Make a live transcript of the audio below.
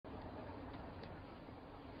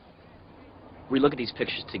we look at these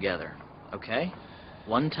pictures together, okay?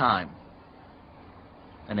 One time.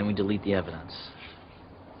 And then we delete the evidence.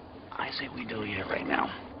 I say we delete it right now.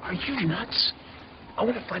 Are you nuts? I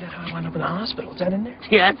want to find out how I wound up in the hospital. Is that in there?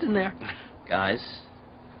 Yeah, it's in there. Guys,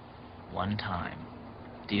 one time.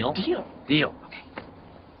 Deal? Deal. Deal. Okay.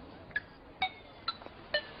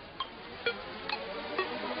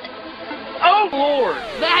 Oh, Lord!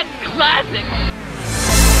 That's classic!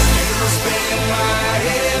 You spin my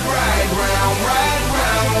head right round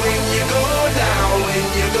when you go down,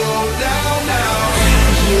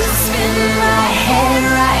 You spin my head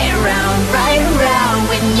right round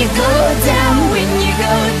when you go down,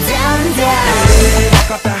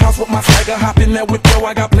 Walk out the house with my swagger, hop in that whip, yo,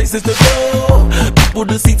 I got places to go. People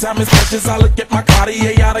to see, time is precious, I look at my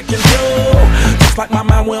Cartier out of control. Just like my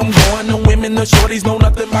mind where I'm going, the women, the shorties know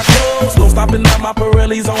nothing but clothes. No stopping at my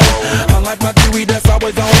Pirelli's on, unlike my jewelry that's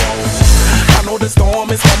always on. I know the storm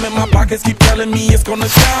is coming, my pockets keep telling me it's gonna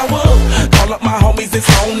shower. Call up my homies, it's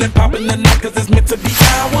on and popping the night cause it's meant to be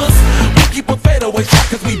ours. We keep a fadeaway shot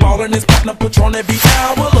cause we ballin' this platinum Patron every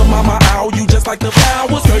hour. Lil' mama, ow, you just like the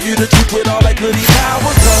flowers. Girl, you the truth with all that goody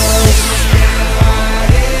power.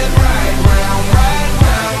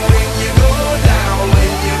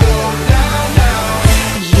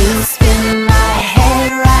 You spin my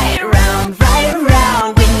head right round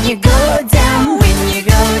when you go down,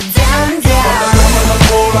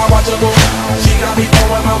 I watch her go. She got me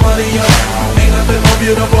throwing my money up. Ain't nothing more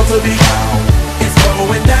beautiful to be. It's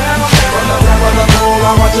going down. From the top of the pole,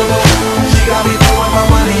 I watch her go. She got me throwing my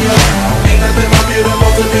money up. Ain't nothing more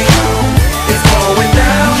beautiful to be. It's going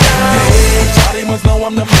down. Hey, Charlie must know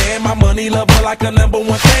I'm the man. My money lover like a #1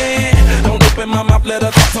 fan. Don't open my mouth, let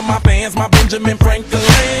her talk to my fans. My Benjamin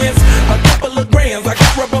Franklin's. A couple of grands, I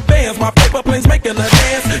got rubber bands. My paper planes making a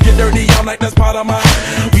dance. Get dirty all night, that's part of my.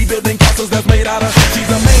 We building castles that's made out of. She's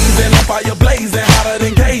amazing, on fire blazing, hotter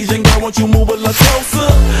than Cajun. Girl, won't you move a little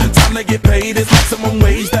closer? Time to get paid, it's maximum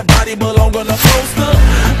wage. That body belong on a poster.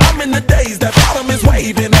 I'm in the days, that bottom is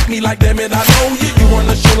waving at me like, damn it, I know you. You run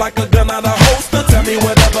the show like a gun out of holster. Tell me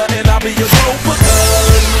whatever and I'll be your gopher.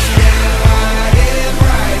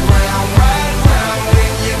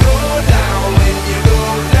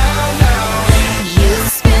 You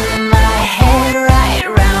spin my head right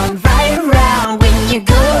round when you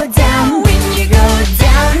go down,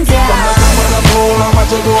 I watch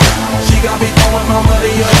her go. She got me throwing my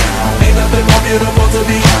money up. Ain't nothing more beautiful to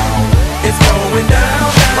be. It's going down.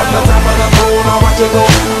 From the top of the pole, I watch her go.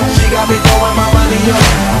 She got me throwing my money up.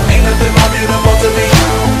 Ain't nothing more beautiful to be.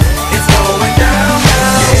 It's going down.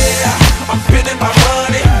 Yeah, I'm spending my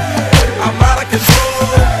money. I'm out of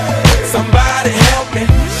control. Somebody help me.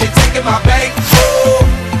 She taking my bank full.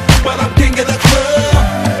 But I'm king of the club.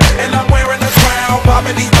 And I'm wearing a crown,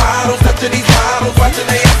 popping these bottles.